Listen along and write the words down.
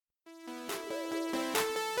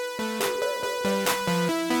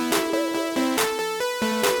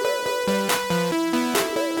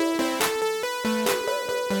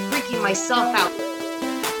myself out.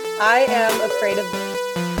 I am afraid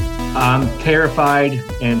of... I'm terrified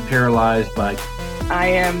and paralyzed by... I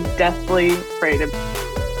am deathly afraid of...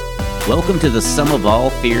 Welcome to the Sum of All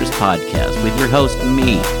Fears podcast with your host,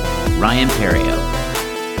 me, Ryan Perio.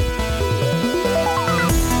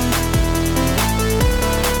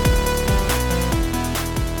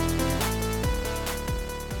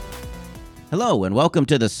 Hello, and welcome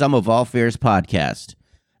to the Sum of All Fears podcast.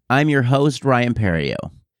 I'm your host, Ryan Perio.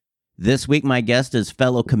 This week, my guest is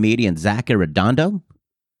fellow comedian Zach Arredondo.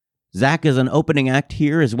 Zach is an opening act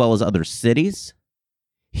here as well as other cities.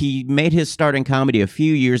 He made his start in comedy a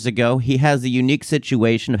few years ago. He has the unique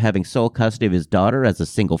situation of having sole custody of his daughter as a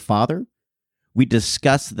single father. We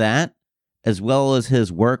discuss that, as well as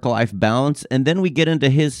his work-life balance, and then we get into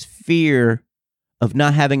his fear of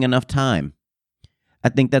not having enough time. I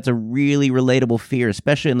think that's a really relatable fear,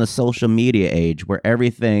 especially in the social media age where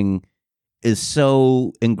everything is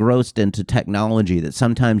so engrossed into technology that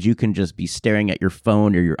sometimes you can just be staring at your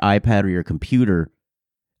phone or your iPad or your computer,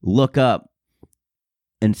 look up,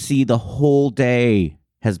 and see the whole day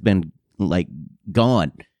has been,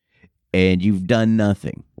 gone, and you've done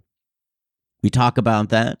nothing. We talk about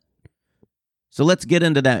that. So let's get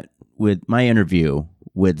into that with my interview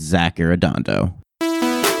with Zach Arredondo.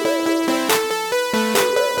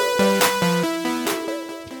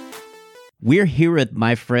 We're here with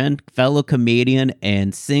my friend, fellow comedian,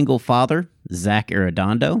 and single father, Zach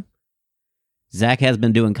Arredondo. Zach has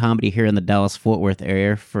been doing comedy here in the Dallas-Fort Worth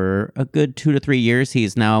area for a good 2 to 3 years.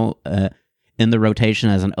 He's now in the rotation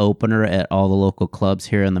as an opener at all the local clubs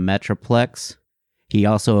here in the Metroplex. He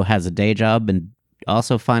also has a day job and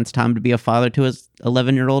also finds time to be a father to his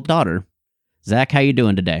 11-year-old daughter. Zach, how you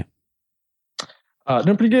doing today?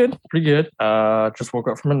 Doing pretty good. Just woke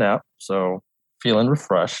up from a nap, so feeling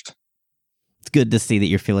refreshed. It's good to see that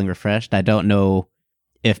you're feeling refreshed. I don't know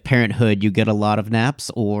if parenthood, you get a lot of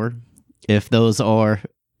naps, or if those are,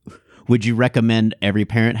 would you recommend every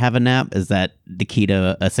parent have a nap? Is that the key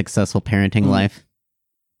to a successful parenting life?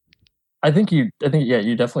 I think you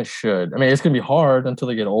definitely should. I mean, it's going to be hard until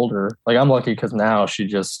they get older. Like, I'm lucky because now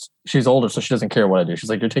she's older, so she doesn't care what I do.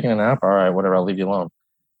 She's like, you're taking a nap? All right, whatever, I'll leave you alone.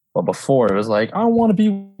 But before, it was like, I want to be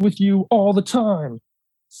with you all the time.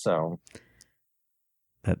 So...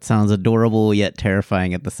 That sounds adorable yet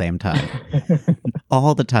terrifying at the same time.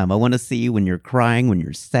 All the time. I want to see you when you're crying, when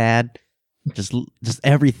you're sad, just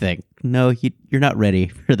everything. No, you're not ready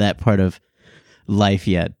for that part of life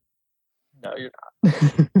yet. No, you're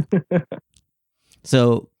not.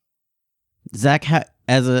 So, Zach,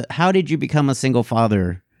 how did you become a single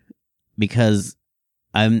father? Because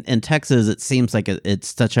I'm in Texas. It seems like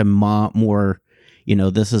it's such a more,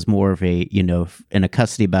 this is more of a, in a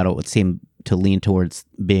custody battle, it would seem to lean towards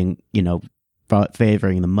being,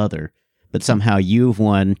 favoring the mother, but somehow you've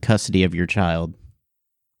won custody of your child.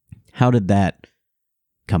 How did that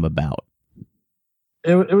come about?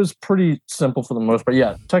 It was pretty simple for the most part.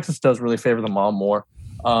 Yeah, Texas does really favor the mom more.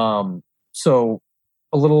 So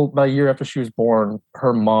about a year after she was born,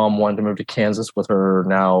 her mom wanted to move to Kansas with her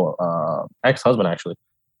now ex-husband, actually.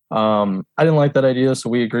 I didn't like that idea, so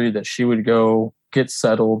we agreed that she would go get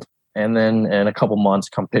settled, and then in a couple months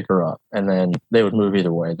come pick her up, and then they would move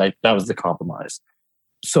either way. That was the compromise.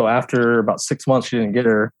 So after about 6 months she didn't get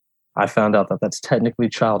her, I found out that that's technically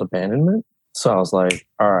child abandonment. So I was like,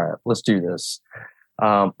 all right, let's do this.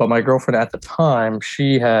 But my girlfriend at the time,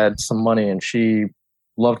 she had some money and she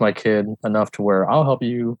loved my kid enough to where I'll help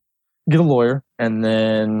you get a lawyer, and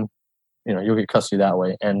then you'll get custody that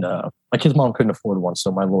way. And my kid's mom couldn't afford one,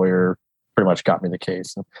 so my lawyer pretty much got me the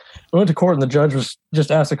case. And we went to court, and the judge was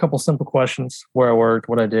just asked a couple simple questions: where I worked,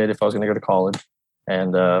 what I did, if I was going to go to college,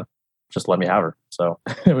 and just let me have her. So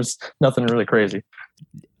it was nothing really crazy.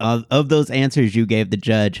 Of those answers you gave the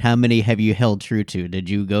judge, how many have you held true to? Did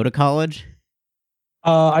you go to college?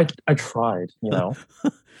 I tried,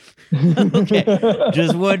 Okay,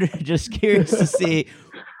 just curious to see.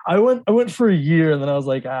 I went for a year, and then I was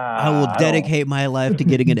like, I will dedicate my life to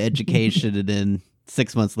getting an education, and then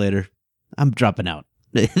 6 months later, I'm dropping out.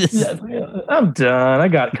 Yeah, I'm done. I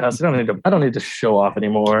got custody. I don't need to show off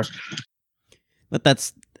anymore.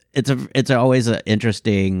 But it's always an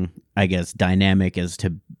interesting, I guess, dynamic because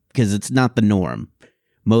it's not the norm.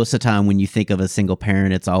 Most of the time when you think of a single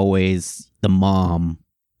parent, it's always the mom.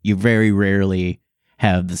 You very rarely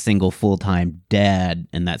have the single full-time dad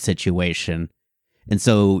in that situation. And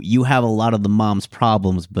so you have a lot of the mom's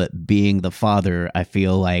problems, but being the father, I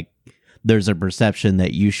feel like there's a perception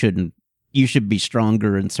that you should be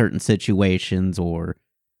stronger in certain situations, or...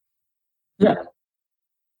 Yeah.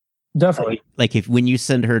 Definitely. Like if when you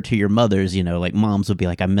send her to your mother's, like moms would be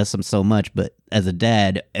like, I miss them so much. But as a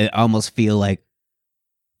dad, I almost feel like,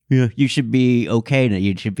 yeah, you should be okay now.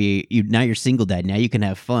 You should be now you're single dad. Now you can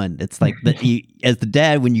have fun. It's like as the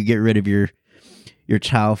dad, when you get rid of your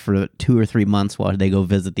child for 2 or 3 months while they go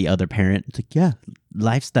visit the other parent, it's like, yeah,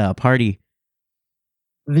 lifestyle party.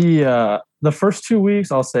 The first 2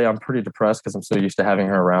 weeks, I'll say I'm pretty depressed because I'm so used to having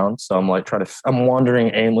her around. So I'm like I'm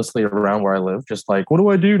wandering aimlessly around where I live, just like, what do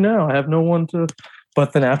I do now? I have no one to.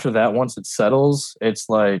 But then after that, once it settles, it's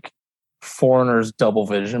like Foreigner's Double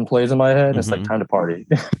Vision plays in my head. It's like time to party.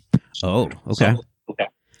 Oh, okay.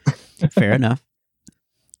 Fair enough.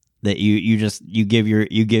 That you give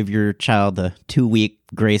your child a 2-week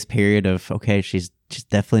grace period of, okay, she's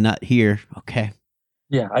definitely not here. Okay.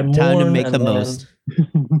 Yeah, time to make the most.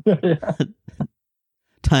 Yeah.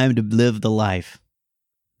 Time to live the life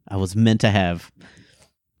I was meant to have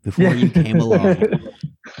before you came along.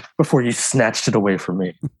 Before you snatched it away from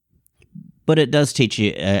me. But it does teach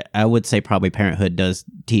you, I would say probably parenthood does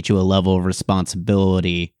teach you a level of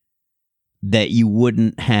responsibility that you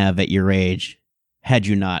wouldn't have at your age had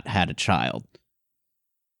you not had a child.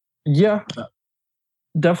 Yeah,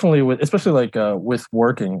 definitely. Especially like with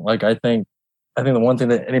working, like I think the one thing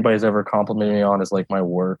that anybody's ever complimented me on is like my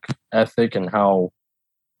work ethic and how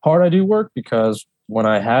hard I do work, because when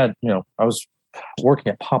I had, I was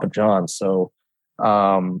working at Papa John's, so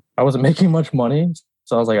I wasn't making much money.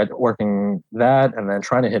 So I was like working that and then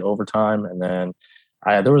trying to hit overtime. And then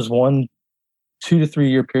there was one 2 to 3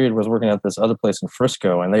 year period where I was working at this other place in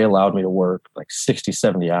Frisco, and they allowed me to work like 60,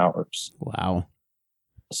 70 hours. Wow.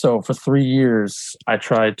 So for 3 years, I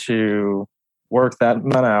tried to work that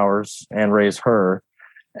amount of hours and raise her.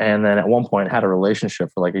 And then at one point had a relationship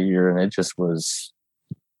for like a year, and it just was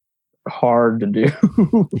hard to do.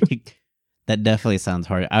 That definitely sounds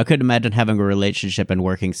hard. I could imagine having a relationship and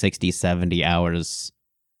working 60, 70 hours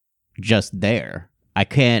just there. I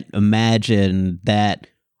can't imagine that,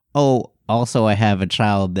 also I have a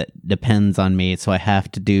child that depends on me, so I have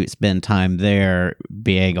to spend time there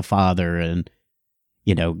being a father and,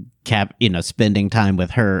 spending time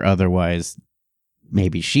with her. Otherwise,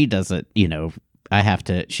 maybe she doesn't,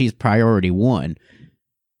 she's priority one.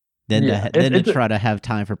 Then to try to have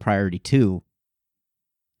time for priority two.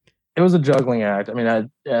 It was a juggling act. I mean,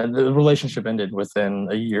 the relationship ended within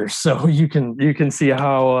a year, so you can see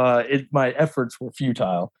how my efforts were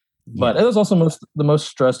futile. Yeah. But it was also the most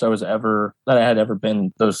stressed I had ever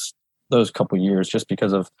been those couple years, just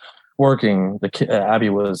because of working. Abby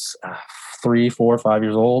was 3, 4, 5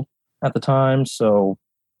 years old at the time, so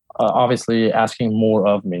obviously asking more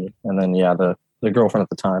of me, and then the girlfriend at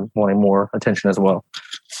the time wanting more attention as well.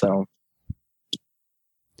 So.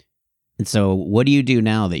 And so, what do you do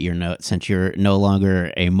now that since you're no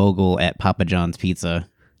longer a mogul at Papa John's Pizza?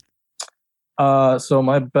 So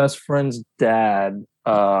my best friend's dad,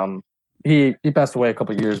 he passed away a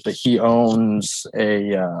couple of years, but he owns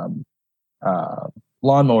a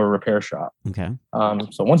lawnmower repair shop. Okay.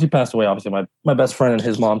 So once he passed away, obviously my best friend and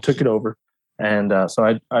his mom took it over, and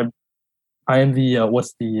so I am the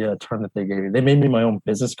what's the term that they gave me? They made me my own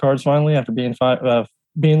business cards finally after being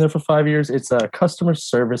there for 5 years. It's a customer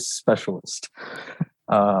service specialist,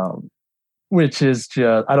 which is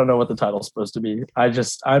just, I don't know what the title's supposed to be.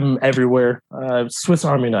 I'm everywhere. Swiss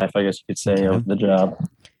Army knife, I guess you could say, of the job.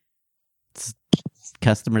 It's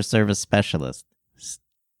customer service specialist.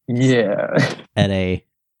 Yeah. At a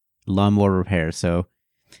lawnmower repair. So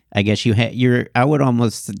I guess I would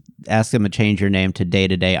almost ask them to change your name to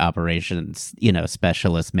day-to-day operations,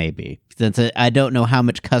 specialist maybe. Since I don't know how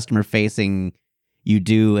much customer facing you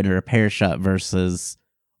do in a repair shop versus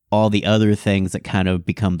all the other things that kind of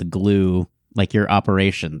become the glue, like your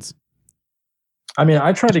operations. I mean,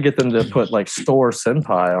 I tried to get them to put like store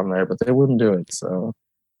senpai on there, but they wouldn't do it. So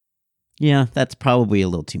yeah, that's probably a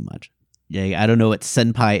little too much. Yeah, I don't know what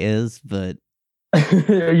senpai is, but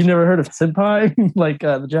you never heard of senpai? Like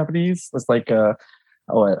the Japanese? It's like I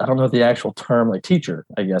don't know the actual term, like teacher,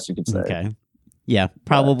 I guess you could say. Okay. Yeah,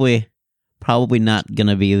 probably not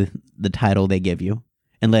gonna be the title they give you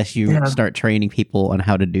unless you start training people on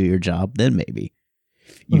how to do your job. Then maybe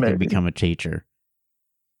you can become a teacher.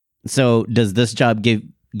 So, does this job give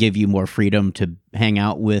you more freedom to hang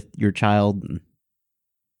out with your child?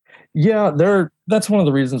 Yeah, that's one of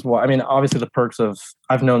the reasons why. I mean, obviously the perks of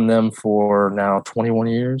I've known them for now 21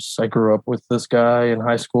 years. I grew up with this guy in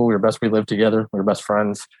high school. We lived together. We were best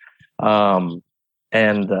friends. I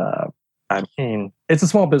mean, it's a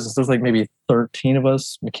small business. There's like maybe 13 of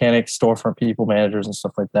us, mechanics, storefront people, managers, and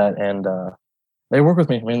stuff like that. And they work with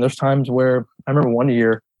me. I mean, there's times where I remember one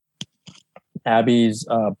year, Abby's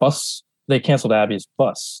bus they canceled Abby's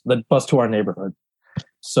the bus to our neighborhood.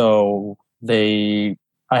 So I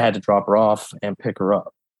had to drop her off and pick her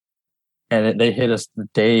up. And they hit us the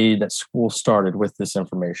day that school started with this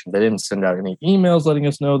information. They didn't send out any emails letting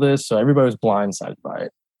us know this. So everybody was blindsided by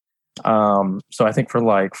it. So I think for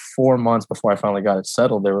like 4 months before I finally got it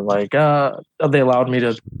settled, they were like, they allowed me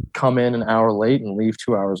to come in an hour late and leave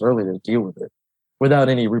 2 hours early to deal with it without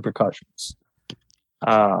any repercussions.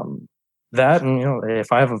 That, and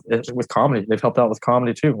if I have with comedy, they've helped out with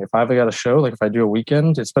comedy too. If I've got a show, like if I do a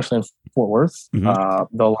weekend, especially in Fort Worth, they'll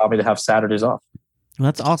allow me to have Saturdays off. Well,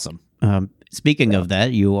 that's awesome. Speaking of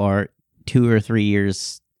that, you are 2 or 3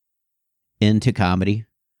 years into comedy.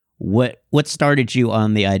 What started you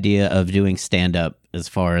on the idea of doing stand-up as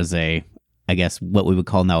far as I guess what we would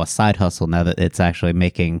call now a side hustle, now that it's actually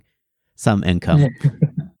making some income?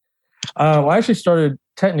 Well, I actually started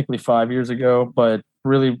technically 5 years ago, but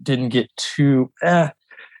really didn't get too... It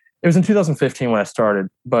was in 2015 when I started,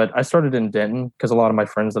 but I started in Denton because a lot of my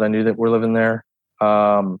friends that I knew that were living there.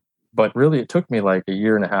 But really, it took me like a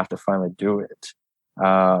year and a half to finally do it.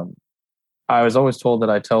 I was always told that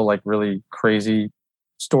I tell like really crazy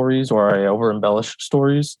stories or I over embellish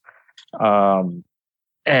stories. And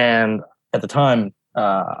at the time,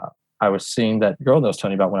 I was seeing that girl that I was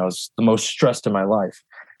telling you about when I was the most stressed in my life.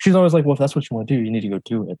 She's always like, well, if that's what you want to do, you need to go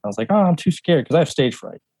do it. I was like, oh, I'm too scared because I have stage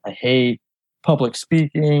fright. I hate public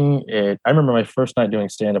speaking. I remember my first night doing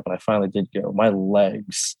stand-up when I finally did go. My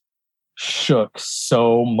legs shook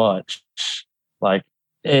so much. Like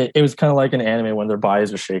it was kind of like an anime when their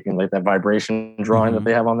bodies are shaking, like that vibration drawing that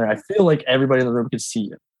they have on there. I feel like everybody in the room could see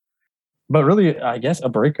it. But really, I guess a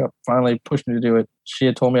breakup finally pushed me to do it. She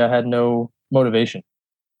had told me I had no motivation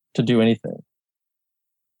to do anything.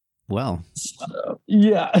 Well,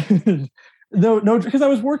 yeah. No, because I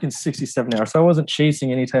was working 67 hours, so I wasn't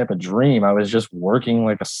chasing any type of dream. I was just working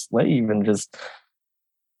like a slave and just,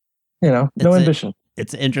 no ambition.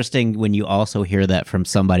 It's interesting when you also hear that from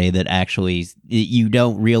somebody that actually, you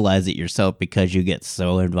don't realize it yourself because you get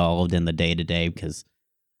so involved in the day-to-day. Because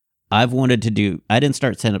I didn't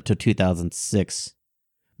start stand-up till 2006,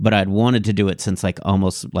 but I'd wanted to do it since like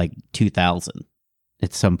almost like 2000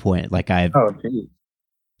 at some point. Like I'd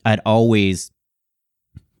always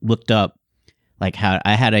looked up like how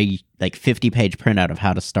I had a like 50-page printout of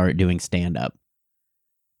how to start doing stand-up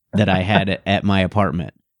that I had at my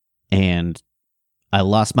apartment. And I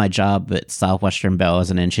lost my job at Southwestern Bell as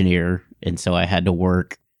an engineer, and so I had to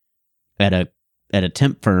work at a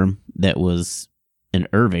temp firm that was in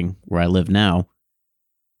Irving, where I live now.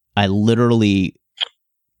 I literally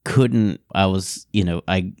couldn't.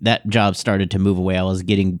 That job started to move away. I was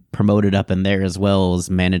getting promoted up in there as well as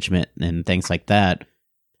management and things like that,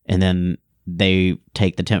 and then they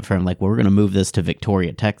take the temp firm like, well, we're going to move this to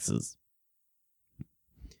Victoria, Texas,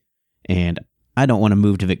 and I don't want to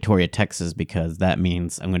move to Victoria, Texas, because that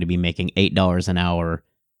means I'm going to be making $8 an hour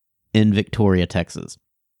in Victoria, Texas.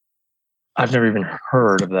 I've never even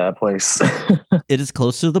heard of that place. It is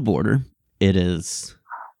close to the border. It is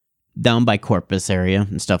down by Corpus area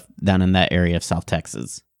and stuff down in that area of South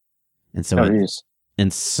Texas. And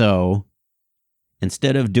so,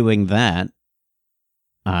 instead of doing that,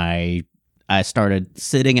 I started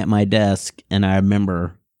sitting at my desk, and I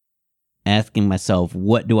remember asking myself,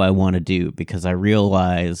 what do I want to do? Because I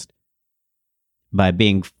realized by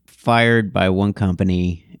being fired by one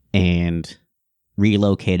company and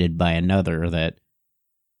relocated by another that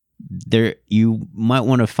you might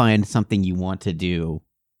want to find something you want to do,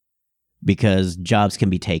 because jobs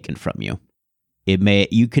can be taken from you.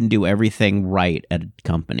 You can do everything right at a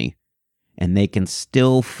company, and they can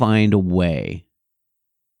still find a way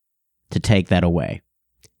to take that away.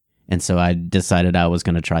 And so I decided I was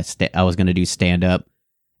going to do stand-up,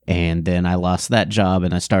 and then I lost that job,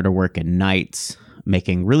 and I started working nights,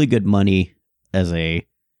 making really good money as a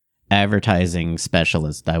advertising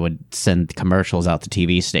specialist. I would send commercials out to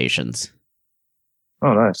TV stations.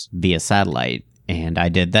 Oh, nice. Via satellite. And I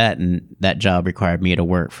did that, and that job required me to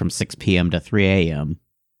work from 6 p.m. to 3 a.m.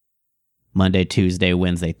 Monday, Tuesday,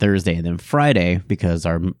 Wednesday, Thursday, and then Friday, because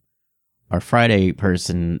our Friday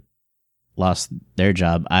person lost their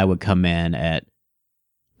job, I would come in at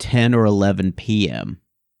 10 or 11 p.m.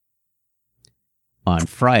 on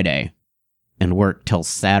Friday and work till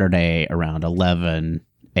Saturday around 11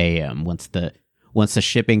 a.m. Once the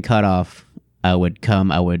shipping cut off, I would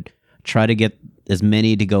try to get as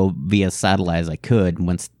many to go via satellite as I could.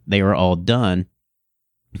 Once they were all done,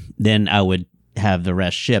 then I would have the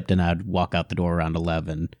rest shipped, and I'd walk out the door around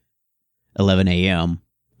 11 a.m.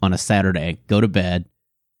 on a Saturday, go to bed,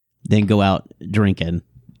 then go out drinking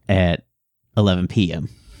at 11 p.m.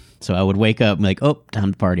 So I would wake up and be like, oh,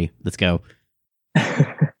 time to party. Let's go.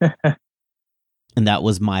 And that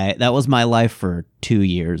was my life for 2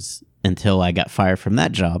 years until I got fired from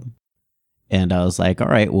that job. And I was like, all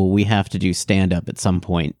right, well, we have to do stand-up at some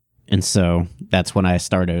point. And so that's when I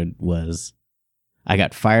started. I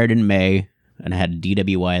got fired in May, and I had a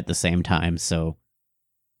DWI at the same time. So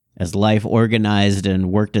as life organized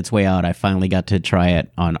and worked its way out, I finally got to try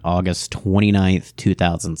it on August 29th,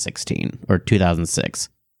 2016, or 2006.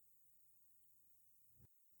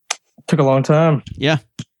 Took a long time. Yeah.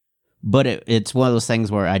 But it's one of those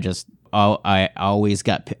things where I always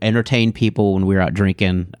got entertained people when we were out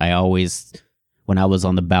drinking. When I was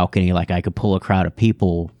on the balcony, like I could pull a crowd of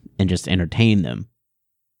people and just entertain them.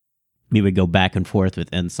 We would go back and forth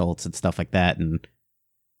with insults and stuff like that. And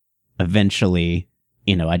eventually,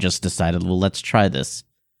 I just decided, well, let's try this.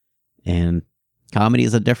 And comedy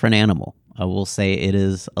is a different animal. I will say it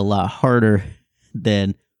is a lot harder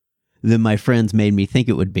than my friends made me think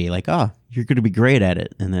it would be. Like, oh, you're going to be great at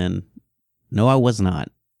it. And then, no, I was not.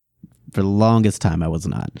 For the longest time, I was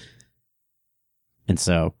not. And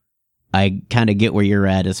so I kind of get where you're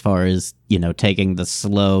at as far as, taking the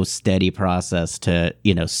slow, steady process to,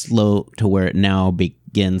 slow to where it now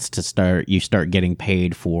begins to you start getting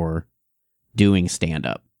paid for doing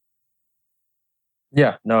stand-up.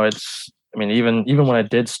 Yeah, no, even when I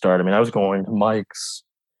did start, I was going to mics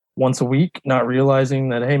once a week, not realizing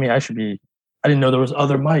that, hey, I didn't know there was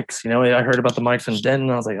other mics. I heard about the mics in Denton.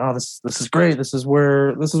 I was like, oh, this is great. This is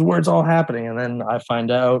where it's all happening. And then I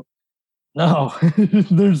find out, no,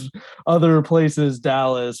 there's other places,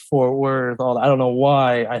 Dallas, Fort Worth, all that. I don't know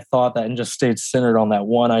why I thought that and just stayed centered on that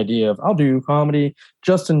one idea of I'll do comedy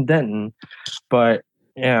just in Denton. But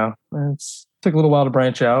yeah, it took a little while to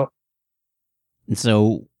branch out. And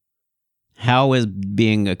so how is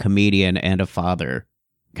being a comedian and a father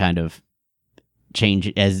kind of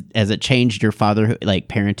change as it changed your fatherhood, like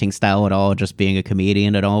parenting style at all, just being a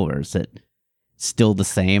comedian at all, or is it still the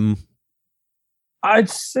same?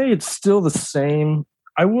 I'd say it's still the same.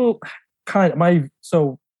 I will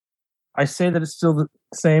so I say that it's still the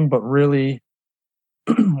same, but really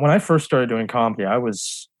when I first started doing comedy, I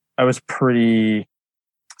was pretty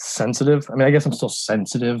sensitive. I guess I'm still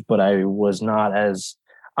sensitive, but I'm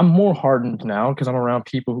more hardened now because I'm around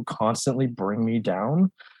people who constantly bring me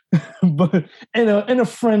down. But in a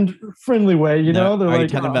friendly way, No, they're are like, you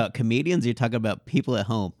talking about comedians? Or are you talking about people at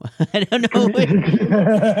home? I don't know.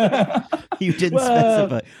 You didn't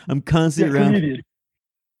specify. I'm constantly around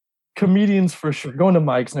comedians for sure. Going to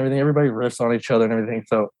mics and everything, everybody riffs on each other and everything.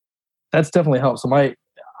 So that's definitely helped. So my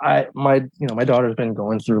daughter's been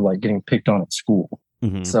going through like getting picked on at school.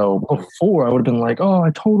 Mm-hmm. So before I would have been like, oh, I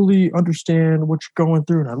totally understand what you're going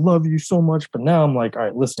through and I love you so much. But now I'm like, all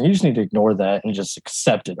right, listen, you just need to ignore that and just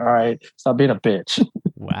accept it. All right. Stop being a bitch.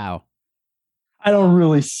 Wow. I don't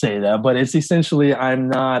really say that, but it's essentially I'm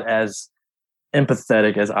not as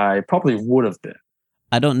empathetic as I probably would have been.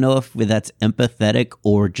 I don't know if that's empathetic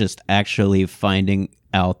or just actually finding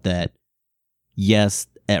out that, yes,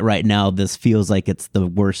 right now this feels like it's the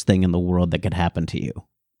worst thing in the world that could happen to you.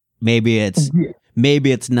 Maybe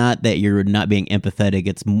it's not that you're not being empathetic.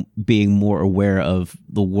 It's being more aware of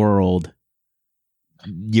the world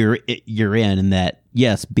you're in, and that,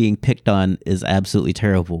 yes, being picked on is absolutely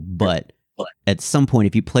terrible. But at some point,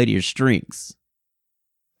 if you play to your strengths.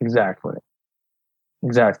 Exactly.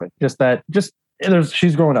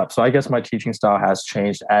 She's grown up. So I guess my teaching style has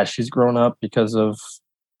changed as she's grown up because of,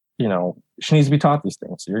 she needs to be taught these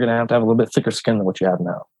things. So you're going to have a little bit thicker skin than what you have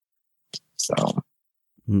now. So.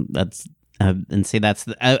 That's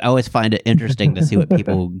I always find it interesting to see what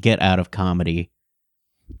people get out of comedy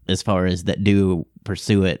as far as that do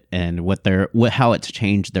pursue it and how it's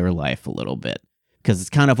changed their life a little bit, because it's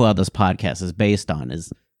kind of what this podcast is based on.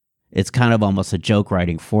 Is it's kind of almost a joke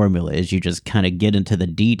writing formula, is you just kind of get into the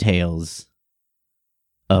details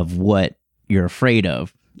of what you're afraid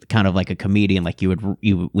of, kind of like a comedian, like you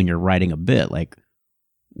when you're writing a bit, like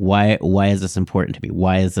why is this important to me?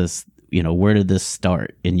 Why is this, where did this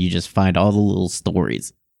start? And you just find all the little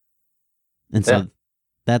stories. And so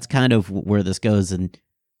that's kind of where this goes. And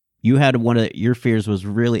you had one of your fears was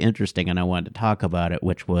really interesting, and I wanted to talk about it,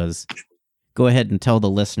 which was, go ahead and tell the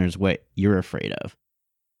listeners what you're afraid of.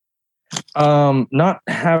 Not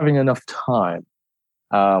having enough time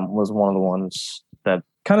was one of the ones that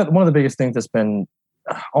kind of one of the biggest things that's been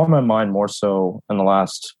on my mind more so in the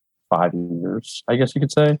last 5 years, I guess you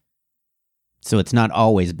could say. So it's not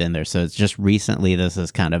always been there. So it's just recently this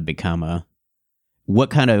has kind of become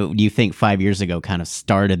what kind of, do you think 5 years ago kind of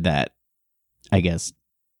started that, I guess?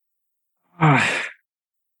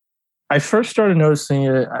 I I first started noticing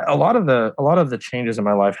it. A lot of the changes in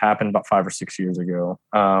my life happened about 5 or 6 years ago,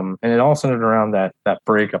 and it all centered around that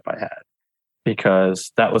breakup I had,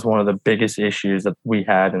 because that was one of the biggest issues that we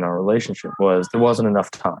had in our relationship. Was there wasn't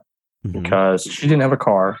enough time, because she didn't have a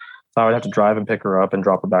car, so I would have to drive and pick her up and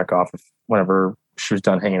drop her back off whenever she was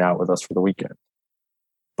done hanging out with us for the weekend.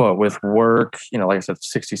 But with work, like I said,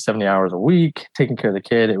 60, 70 hours a week, taking care of the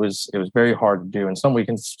kid, it was very hard to do. And some weeks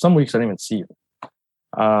I didn't even see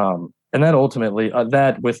her. And that ultimately,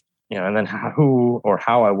 that with, and then how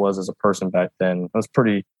I was as a person back then, I was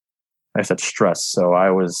pretty, like I said, stressed. So I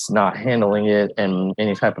was not handling it and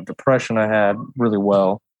any type of depression I had really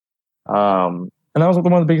well. And that was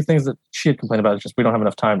one of the biggest things that she had complained about, is just we don't have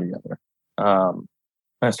enough time together. And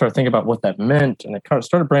I started thinking about what that meant, and it kind of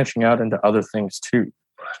started branching out into other things too.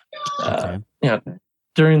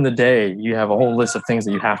 During the day, you have a whole list of things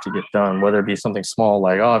that you have to get done, whether it be something small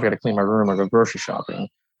like, I've got to clean my room or go grocery shopping,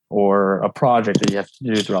 or a project that you have to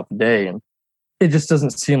do throughout the day. And it just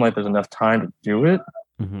doesn't seem like there's enough time to do it.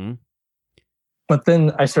 Mm-hmm. But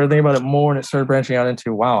then I started thinking about it more, and it started branching out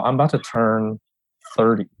into, wow, I'm about to turn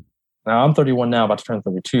 30. Now I'm 31 now, about to turn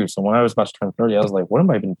 32. So when I was about to turn 30, I was like, what have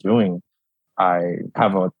I been doing? I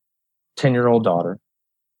have a 10-year-old daughter.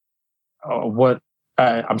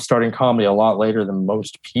 I'm starting comedy a lot later than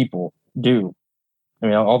most people do. I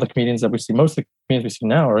mean, all the comedians that we see, most of the comedians we see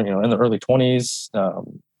now are, in the early 20s.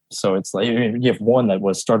 So it's like, you have one that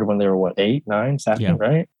was started when they were 8, 9, 7,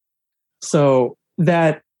 right? So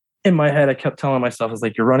that, in my head, I kept telling myself, is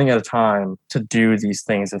like, you're running out of time to do these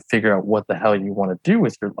things and figure out what the hell you want to do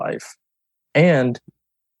with your life, and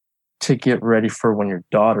to get ready for when your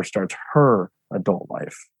daughter starts her adult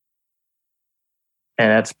life. And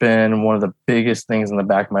that's been one of the biggest things in the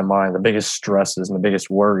back of my mind, the biggest stresses and the biggest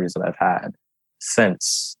worries that I've had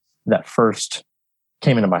since that first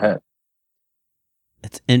came into my head.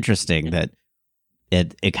 It's interesting that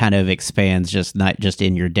it kind of expands, just not just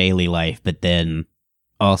in your daily life, but then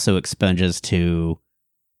also expunges to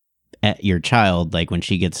your child, like when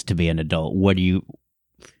she gets to be an adult. What do you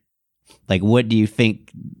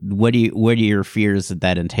think, what are your fears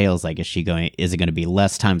that entails? Like, is it going to be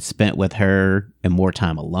less time spent with her and more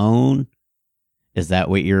time alone? Is that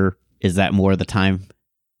more of the time?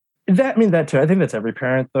 That too. I think that's every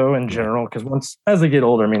parent though, in general, because as they get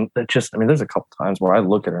older, there's a couple times where I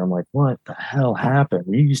look at her, I'm like, what the hell happened?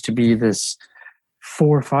 You used to be this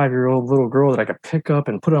 4 or 5-year-old little girl that I could pick up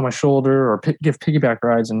and put on my shoulder or give piggyback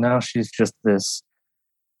rides, and now she's just this.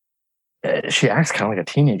 She acts kind of like a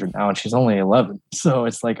teenager now, and she's only 11. So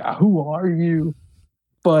it's like, who are you?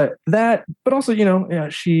 But also,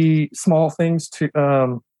 she small things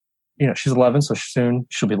to, she's 11, so soon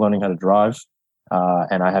she'll be learning how to drive.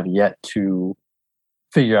 And I have yet to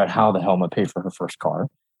figure out how the hell I'm going to pay for her first car.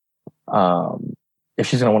 If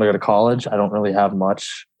she's going to want to go to college, I don't really have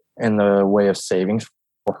much in the way of savings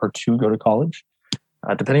for her to go to college,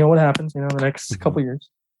 depending on what happens, the next couple of years.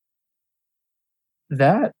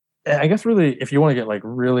 That, I guess, really, if you want to get like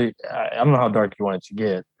really, I don't know how dark you want it to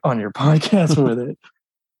get on your podcast with it.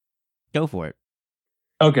 Go for it.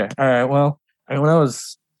 Okay. All right. Well, when I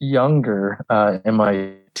was younger, in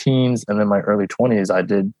my teens and then my early 20s, I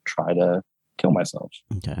did try to kill myself.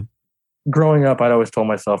 Okay. Growing up, I'd always told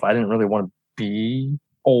myself I didn't really want to be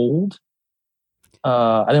old.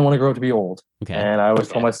 I didn't want to grow up to be old. Okay. And I always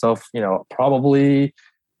told myself, I probably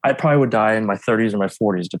would die in my 30s or my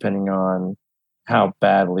 40s, depending on how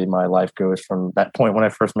badly my life goes from that point when I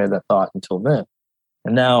first made that thought until then.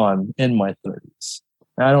 And now I'm in my 30s.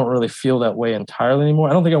 And I don't really feel that way entirely anymore.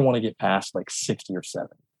 I don't think I want to get past like 60 or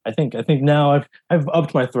 70. I think now I've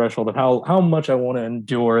upped my threshold of how much I want to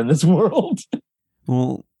endure in this world.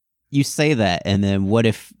 Well, you say that, and then what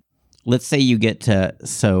if, let's say you get to,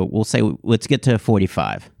 let's get to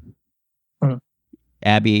 45. Mm-hmm.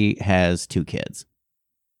 Abby has 2 kids.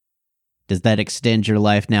 Does that extend your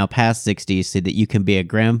life now past 60 so that you can be a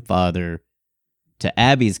grandfather to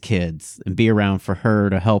Abby's kids and be around for her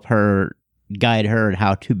to help her, guide her in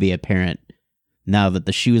how to be a parent now that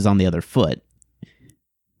the shoe is on the other foot?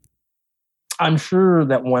 I'm sure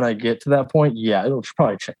that when I get to that point, it'll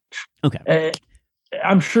probably change. Okay.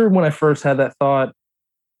 I'm sure when I first had that thought,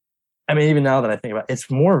 even now that I think about it,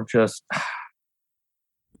 it's more of just,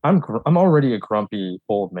 I'm already a grumpy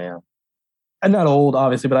old man. I'm not old,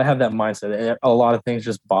 obviously, but I have that mindset. A lot of things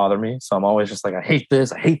just bother me. So I'm always just like, I hate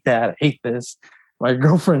this, I hate that, I hate this. My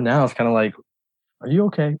girlfriend now is kind of like, are you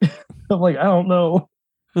okay? I'm like, I don't know.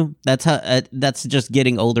 That's how, that's just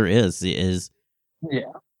getting older is yeah.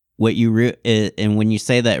 What you and when you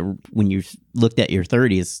say that, when you looked at your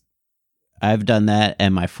 30s, I've done that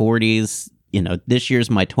in my 40s. This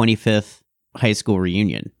year's my 25th high school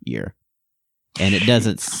reunion year. and it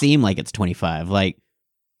doesn't seem like it's 25. Like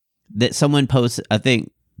that someone posted, I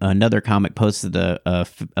think another comic posted a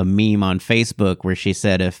meme on Facebook where she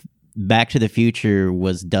said if Back to the Future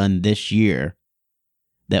was done this year,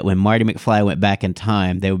 that when Marty McFly went back in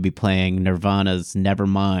time, they would be playing Nirvana's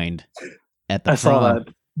Nevermind at the prom. Saw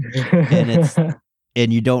that.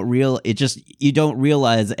 And you don't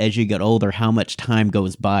realize as you get older how much time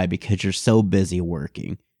goes by because you're so busy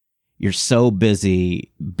working. You're so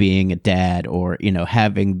busy being a dad or,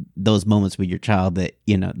 having those moments with your child that,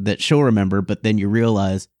 that she'll remember, but then you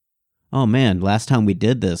realize, oh man, last time we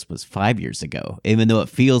did this was 5 years ago, even though it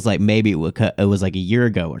feels like maybe it was like a year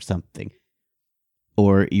ago or something.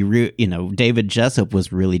 Or David Jessup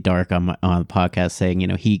was really dark on the podcast saying,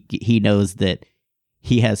 he knows that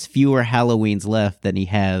he has fewer Halloweens left than he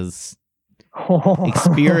has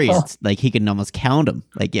experience. Like he can almost count them.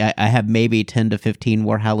 Like I have maybe 10 to 15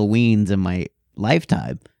 more Halloweens in my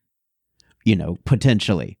lifetime,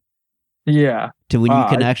 potentially. Yeah. To when you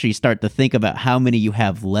can actually start to think about how many you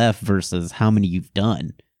have left versus how many you've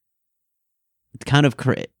done. It's kind of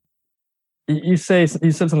you said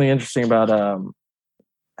something interesting about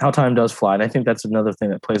how time does fly, and I think that's another thing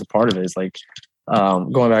that plays a part of it. Is like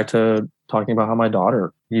going back to talking about how my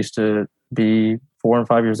daughter used to be 4 and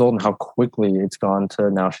 5 years old and how quickly it's gone to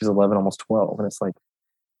now she's 11, almost 12. And it's like,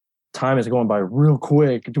 time is going by real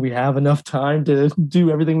quick. Do we have enough time to do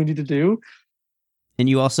everything we need to do? And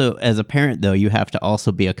you also, as a parent though, you have to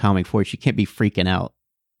also be a calming force. You can't be freaking out.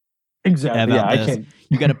 Exactly. Yeah, this. I can't.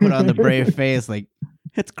 You got to put on the brave face. Like,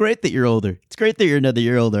 it's great that you're older. It's great that you're another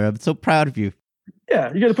year older. I'm so proud of you.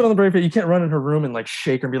 Yeah. You got to put on the brave face. You can't run in her room and like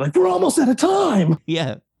shake her and be like, we're almost out of time.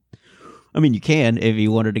 Yeah. I mean, you can if you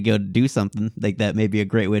wanted to go do something like that. May be a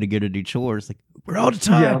great way to go to do chores. Like, we're out of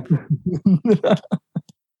time. Yeah.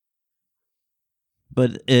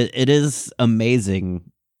 But it is amazing,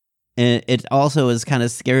 and it also is kind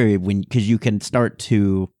of scary because you can start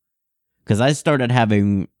to. Because I started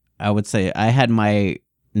having, I would say, I had my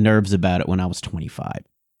nerves about it when I was 25,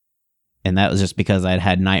 and that was just because I'd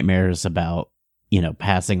had nightmares about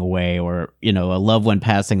passing away or a loved one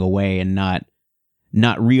passing away and not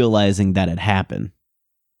realizing that it happened.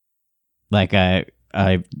 Like I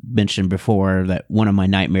mentioned before that one of my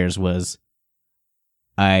nightmares was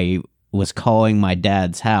I was calling my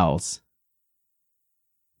dad's house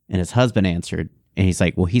and his husband answered and he's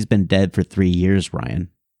like, well, he's been dead for 3 years, Ryan.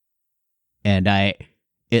 And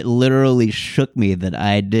it literally shook me that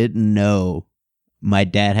I didn't know my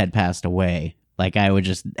dad had passed away. Like I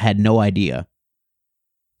just had no idea.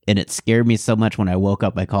 And it scared me so much when I woke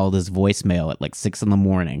up, I called his voicemail at like 6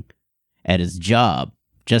 a.m. at his job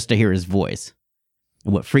just to hear his voice.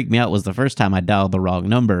 And what freaked me out was the first time I dialed the wrong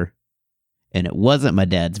number and it wasn't my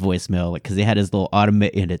dad's voicemail because he had his little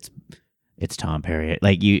automated, and it's Tom Perry.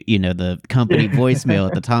 Like the company voicemail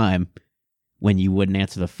at the time when you wouldn't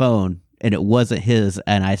answer the phone and it wasn't his.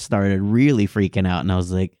 And I started really freaking out and I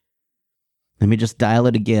was like, let me just dial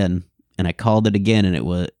it again. And I called it again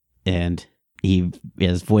and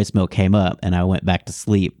his voicemail came up and I went back to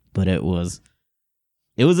sleep, but it was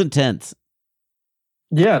intense.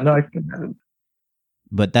 Yeah, no.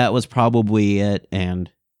 But that was probably it.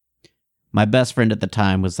 And my best friend at the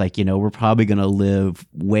time was like, we're probably going to live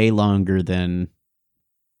way longer than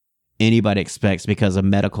anybody expects because of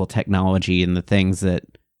medical technology and the things that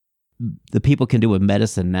the people can do with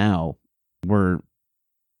medicine now. We're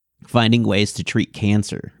finding ways to treat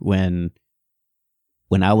cancer when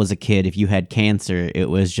I was a kid, if you had cancer, it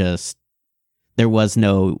was just, there was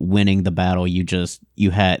no winning the battle. You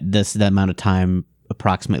had that amount of time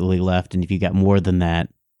approximately left. And if you got more than that,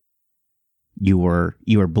 you were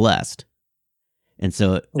blessed. And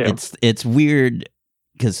so it's weird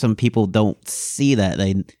because some people don't see that.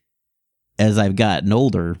 As I've gotten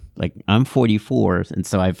older, like I'm 44. And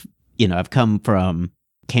so I've come from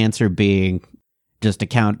cancer being just a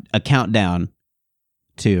countdown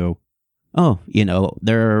to, oh,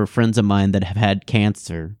 there are friends of mine that have had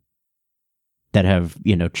cancer that have,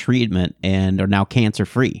 treatment and are now cancer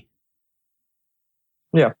free.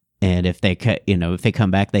 Yeah. And if they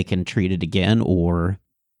come back, they can treat it again, or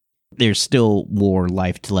there's still more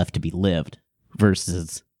life left to be lived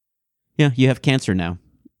versus, you have cancer now.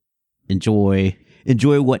 Enjoy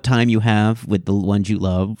what time you have with the ones you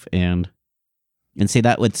love. And see,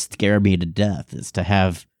 that would scare me to death is to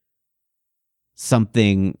have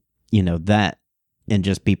something, that and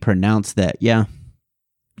just be pronounced that,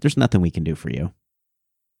 there's nothing we can do for you.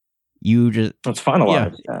 It's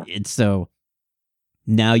finalized. Yeah. It's so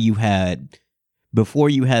now before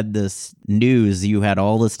you had this news, you had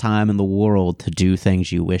all this time in the world to do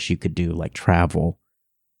things you wish you could do, like travel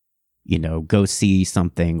go see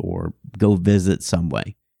something or go visit somewhere.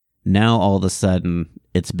 Now all of a sudden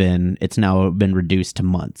it's now been reduced to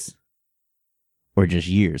months or just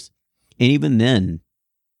years. And even then,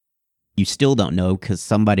 you still don't know,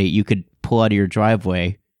 because you could pull out of your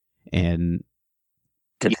driveway and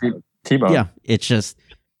get T-bone. Yeah,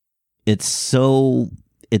 it's so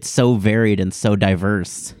varied and so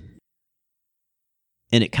diverse.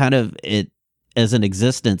 And it as an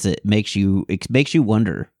existence, it makes you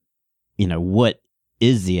wonder, what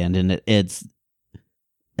is the end? And it's,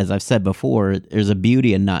 as I've said before, there's a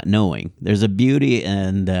beauty in not knowing. There's a beauty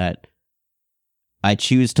in that I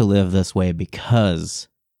choose to live this way because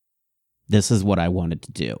this is what I wanted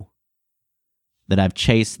to do. That I've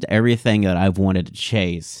chased everything that I've wanted to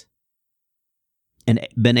chase and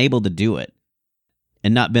been able to do it,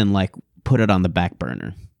 and not been like, put it on the back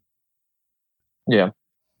burner. Yeah.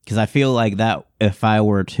 Because I feel like that if I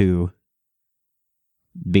were to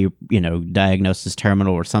be, diagnosed as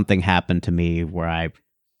terminal, or something happened to me where I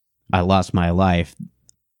lost my life,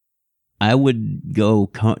 I would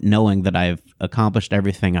go knowing that I've accomplished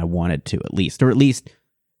everything I wanted to, or at least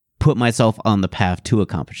put myself on the path to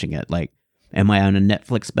accomplishing it. Like, am I on a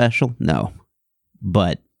Netflix special? No.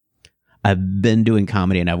 But I've been doing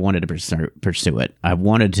comedy and I wanted to pursue it. I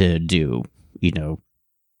wanted to do,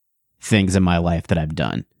 things in my life that I've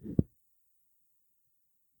done.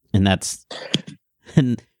 And that's,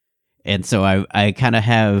 and so I kind of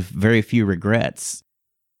have very few regrets.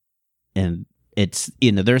 And it's,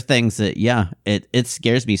 there are things that, it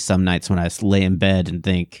scares me some nights when I lay in bed and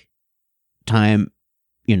think time,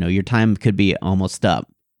 your time could be almost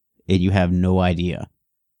up and you have no idea.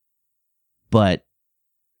 But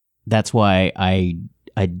that's why I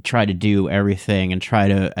try to do everything and try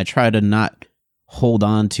to not hold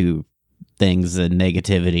on to things and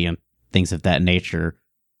negativity and things of that nature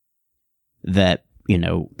that,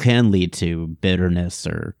 can lead to bitterness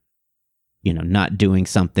or, not doing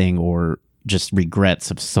something, or just regrets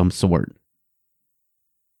of some sort.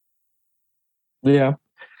 Yeah.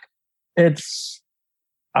 It's,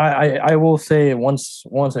 I will say once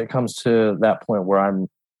it comes to that point where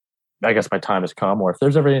I guess my time has come, or if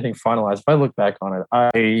there's ever anything finalized, if I look back on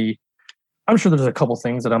it, I'm sure there's a couple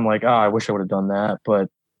things that I'm like, I wish I would have done that. But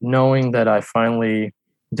knowing that I finally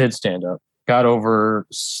did stand up, got over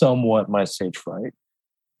somewhat my stage fright,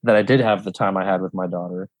 that I did have the time I had with my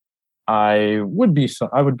daughter, I would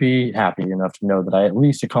be happy enough to know that I at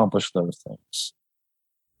least accomplished those things.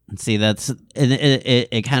 See,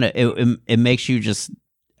 it kind of it makes you just,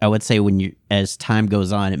 I would say, as time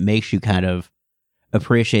goes on, it makes you kind of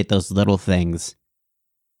appreciate those little things.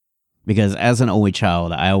 Because as an only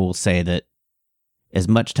child, I will say that as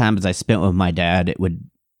much time as I spent with my dad,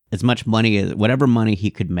 as much money, whatever money he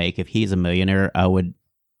could make, if he's a millionaire, I would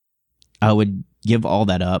give all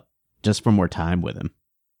that up just for more time with him.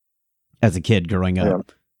 As a kid growing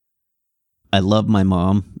up, I love my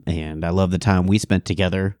mom and I love the time we spent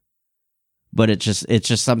together. But it's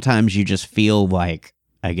just sometimes you just feel like,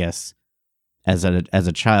 I guess, as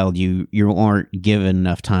a child, you aren't given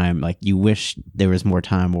enough time. Like, you wish there was more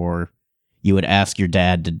time, or you would ask your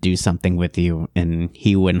dad to do something with you and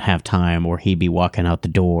he wouldn't have time, or he'd be walking out the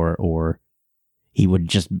door, or he would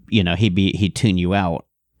just, he'd tune you out,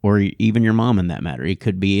 or even your mom in that matter. It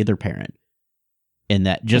could be either parent. And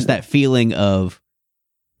that feeling of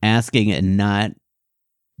asking and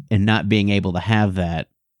not being able to have that,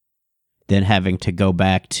 then having to go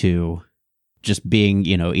back to just being,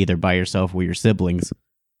 either by yourself or your siblings,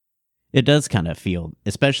 it does kind of feel,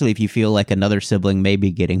 especially if you feel like another sibling may be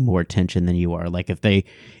getting more attention than you are. Like if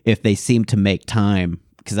they seem to make time,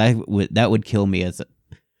 because that would kill me.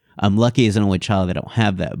 I'm lucky as an only child I don't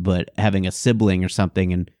have that, but having a sibling or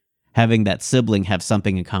something and having that sibling have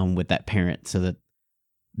something in common with that parent, so that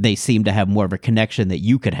they seem to have more of a connection that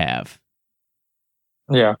you could have.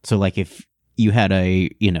 Yeah. So like if you had a,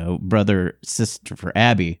 brother, sister for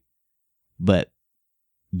Abby, but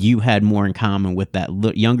you had more in common with that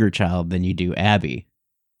younger child than you do Abby,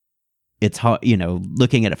 it's hard,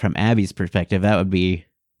 looking at it from Abby's perspective, that would be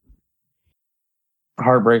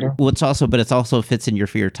heartbreaking. Well, it also fits in your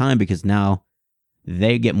fear of time, because now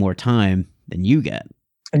they get more time than you get.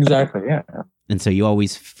 Exactly. Yeah. And so you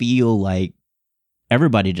always feel like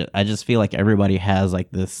I just feel like everybody has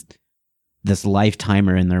like this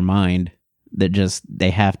lifetimer in their mind that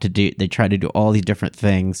they try to do all these different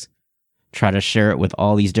things, try to share it with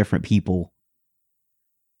all these different people.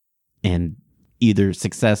 And either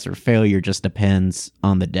success or failure just depends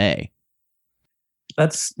on the day.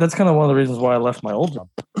 That's kind of one of the reasons why I left my old job.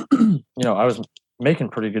 I was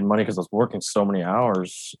making pretty good money because I was working so many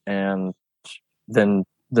hours, and then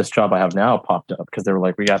this job I have now popped up because they were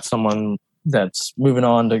like, we got someone that's moving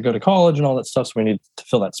on to go to college and all that stuff. So we need to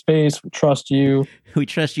fill that space. We trust you. We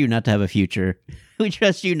trust you not to have a future. We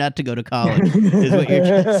trust you not to go to college, is what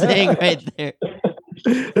you're saying right there.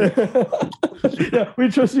 Yeah, we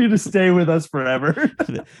trust you to stay with us forever.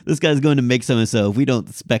 This guy's going to make some of himself. We don't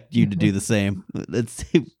expect you to do the same.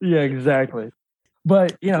 Yeah, exactly.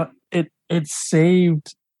 But, it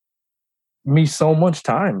saved me so much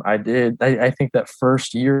time. I think that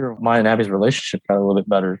first year, my and Abby's relationship got a little bit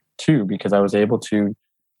better too, because I was able to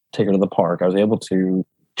take her to the park. I was able to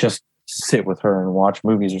just sit with her and watch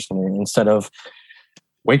movies or something instead of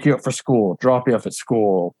wake you up for school, drop you off at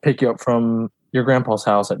school, pick you up from your grandpa's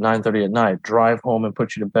house at 9:30 at night, drive home and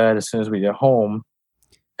put you to bed as soon as we get home,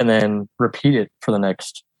 and then repeat it for the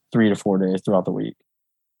next 3 to 4 days throughout the week.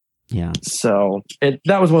 Yeah. So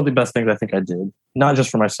that was one of the best things I think I did, not just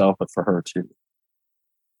for myself, but for her too.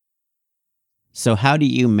 So how do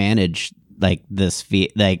you manage this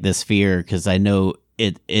fear? Because I know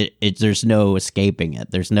it there's no escaping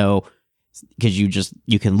it. There's no, because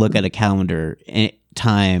you can look at a calendar,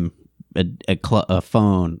 time, a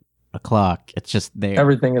phone, a clock. It's just there.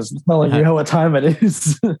 Everything is telling you what time it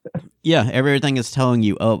is. Yeah, everything is telling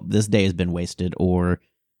you, oh, this day has been wasted, or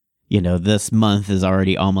this month is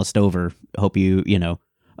already almost over. Hope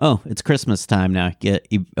oh, it's Christmas time now.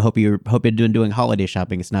 Hope you're doing holiday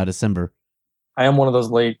shopping. It's now December. I am one of those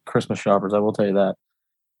late Christmas shoppers. I will tell you that.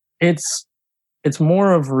 It's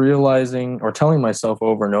more of realizing or telling myself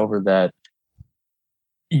over and over that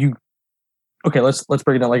let's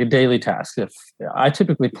break it down like a daily task. If I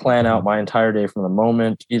typically plan out my entire day from the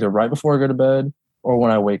moment, either right before I go to bed or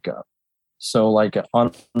when I wake up. So like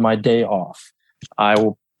on my day off, I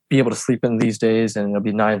will be able to sleep in these days and it'll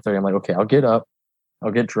be 9:30. I'm like, okay, I'll get up,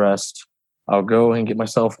 I'll get dressed, I'll go and get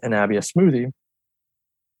myself and Abby a smoothie.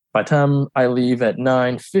 By the time I leave at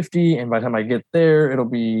 9:50, and by the time I get there, it'll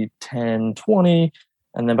be 10:20.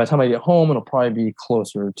 And then by the time I get home, it'll probably be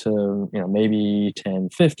closer to, maybe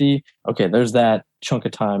 10:50. Okay, there's that chunk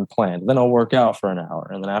of time planned. Then I'll work out for an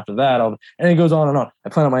hour. And then after that, and it goes on and on. I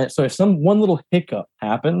plan on so if one little hiccup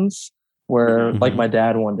happens where like my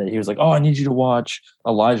dad one day, he was like, oh, I need you to watch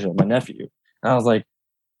Elijah, my nephew. And I was like,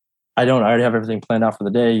 I already have everything planned out for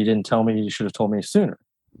the day. You didn't tell me, you should have told me sooner.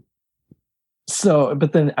 So,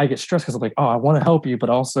 but then I get stressed because I'm like, oh, I want to help you. But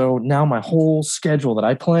also now my whole schedule that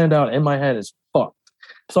I planned out in my head is fucked.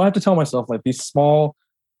 So I have to tell myself like these small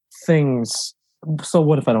things. So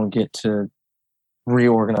what if I don't get to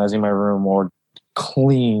reorganizing my room or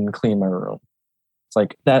clean my room? It's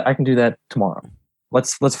like that. I can do that tomorrow.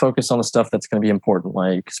 Let's focus on the stuff that's going to be important,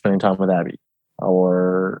 like spending time with Abby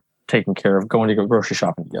or taking care of going to go grocery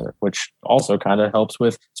shopping together, which also kind of helps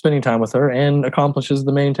with spending time with her and accomplishes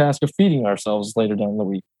the main task of feeding ourselves later down the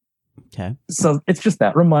week. Okay. So it's just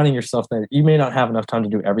that reminding yourself that you may not have enough time to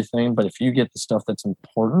do everything, but if you get the stuff that's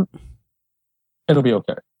important, it'll be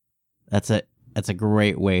okay. That's a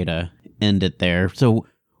great way to end it there. So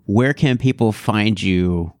where can people find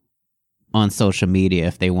you on social media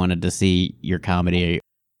if they wanted to see your comedy?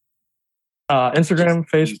 Instagram,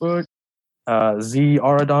 Facebook, Z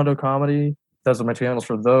Arredondo Comedy. Those are my channels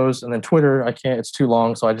for those. And then Twitter, I can't, it's too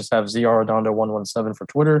long. So I just have Z Arredondo 117 for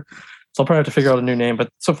Twitter. So I'll probably have to figure out a new name, but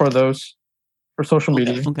so far those for social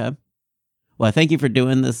media. Okay. Well, thank you for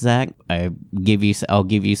doing this, Zach. I'll give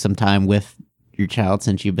you some time with your child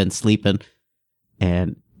since you've been sleeping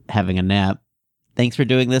and having a nap. Thanks for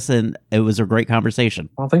doing this, and it was a great conversation.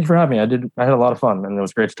 Well, thank you for having me. I had a lot of fun, and it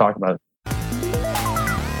was great to talk about it.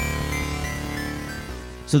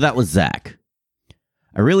 So that was Zach.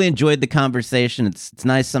 I really enjoyed the conversation. It's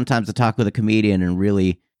nice sometimes to talk with a comedian and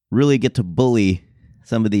really get to bully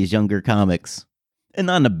some of these younger comics. And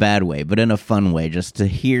not in a bad way, but in a fun way, just to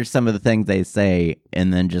hear some of the things they say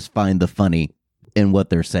and then just find the funny in what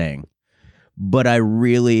they're saying. But I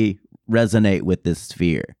really resonate with this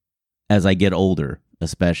fear as I get older,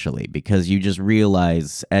 especially because you just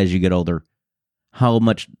realize as you get older how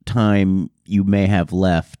much time you may have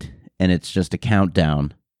left, and it's just a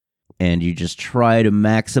countdown, and you just try to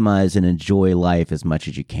maximize and enjoy life as much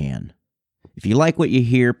as you can. If you like what you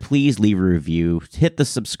hear, please leave a review. Hit the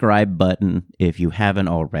subscribe button if you haven't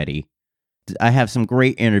already. I have some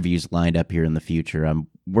great interviews lined up here in the future. I'm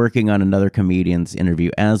working on another comedian's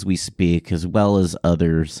interview as we speak, as well as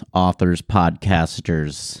others, authors,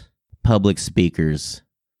 podcasters, public speakers.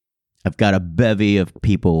 I've got a bevy of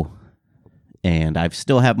people, and I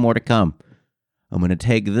still have more to come. I'm going to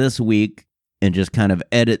take this week and just kind of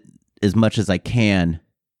edit as much as I can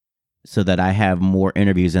so that I have more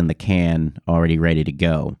interviews in the can already ready to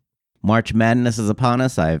go. March Madness is upon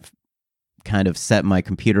us. I've kind of set my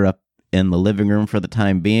computer up in the living room for the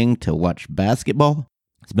time being to watch basketball.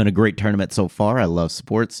 It's been a great tournament so far. I love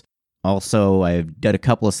sports. Also, I've done a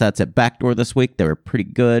couple of sets at Backdoor this week. They were pretty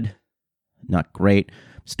good. Not great.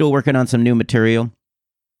 Still working on some new material,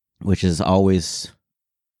 which is always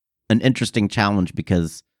an interesting challenge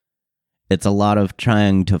because it's a lot of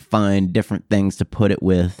trying to find different things to put it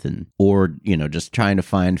with or just trying to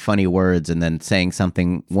find funny words and then saying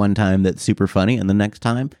something one time that's super funny and the next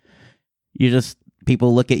time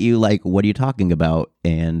people look at you like, what are you talking about?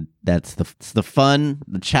 And that's the fun,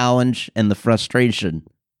 the challenge, and the frustration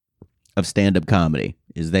of stand-up comedy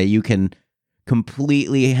is that you can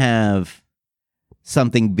completely have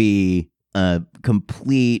something be a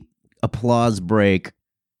complete applause break,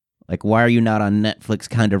 like, why are you not on Netflix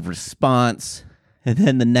kind of response. And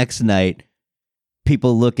then the next night,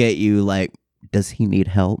 people look at you like, does he need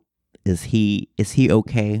help? Is he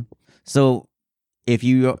okay? So if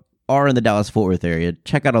you are in the Dallas-Fort Worth area,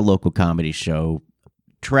 check out a local comedy show.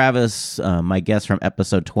 Travis, my guest from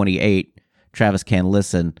episode 28, Travis Can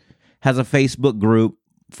Listen, has a Facebook group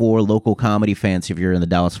for local comedy fans. If you're in the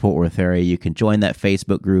Dallas-Fort Worth area, you can join that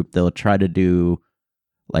Facebook group. They'll try to do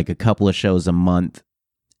like a couple of shows a month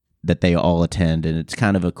that they all attend, and it's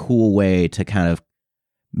kind of a cool way to kind of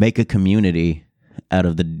make a community out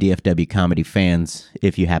of the DFW comedy fans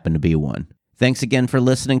if you happen to be one. Thanks again for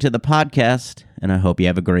listening to the podcast, and I hope you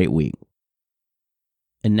have a great week.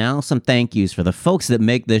 And now some thank yous for the folks that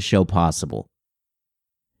make this show possible.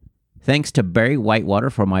 Thanks to Barry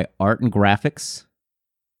Whitewater for my art and graphics.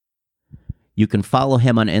 You can follow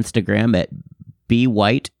him on Instagram at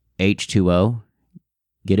bwhiteh2o.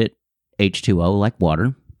 Get it? H2O like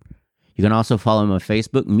water. You can also follow him on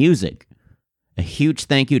Facebook, Music. A huge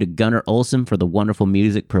thank you to Gunnar Olsen for the wonderful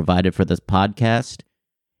music provided for this podcast.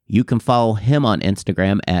 You can follow him on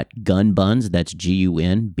Instagram at gunbuns, that's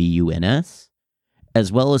GUNBUNS,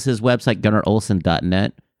 as well as his website,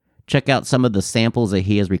 gunnarolsen.net. Check out some of the samples that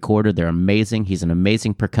he has recorded. They're amazing. He's an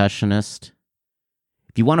amazing percussionist.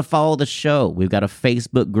 If you want to follow the show, we've got a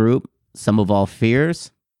Facebook group, Some of All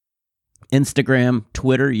Fears. Instagram,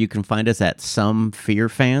 Twitter, you can find us at Some Fear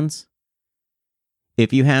Fans.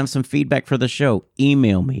 If you have some feedback for the show,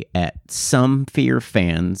 email me at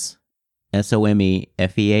somefearfans, SOMEFEARFANS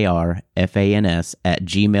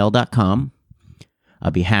 @gmail.com.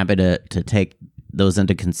 I'll be happy to take those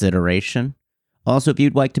into consideration. Also, if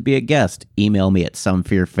you'd like to be a guest, email me at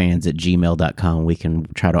somefearfans @gmail.com. We can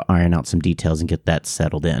try to iron out some details and get that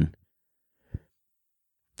settled in.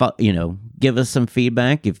 Give us some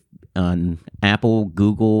feedback. If on Apple,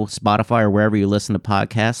 Google, Spotify, or wherever you listen to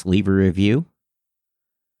podcasts, leave a review.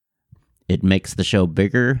 It makes the show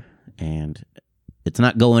bigger, and it's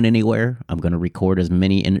not going anywhere. I'm going to record as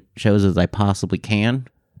many shows as I possibly can.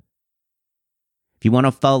 If you want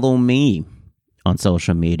to follow me on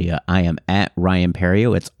social media, I am at Ryan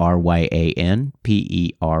Perio. It's RyanPerio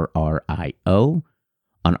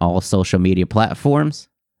on all social media platforms.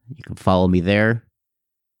 You can follow me there,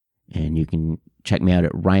 and you can check me out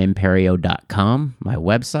at ryanperio.com, my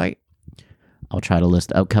website. I'll try to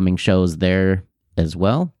list upcoming shows there as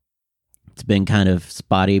well. It's been kind of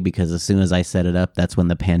spotty because as soon as I set it up, that's when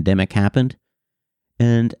the pandemic happened.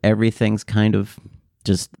 And everything's kind of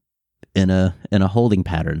just in a holding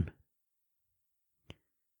pattern.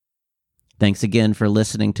 Thanks again for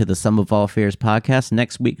listening to the Sum of All Fears podcast.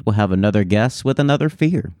 Next week, we'll have another guest with another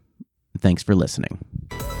fear. Thanks for listening.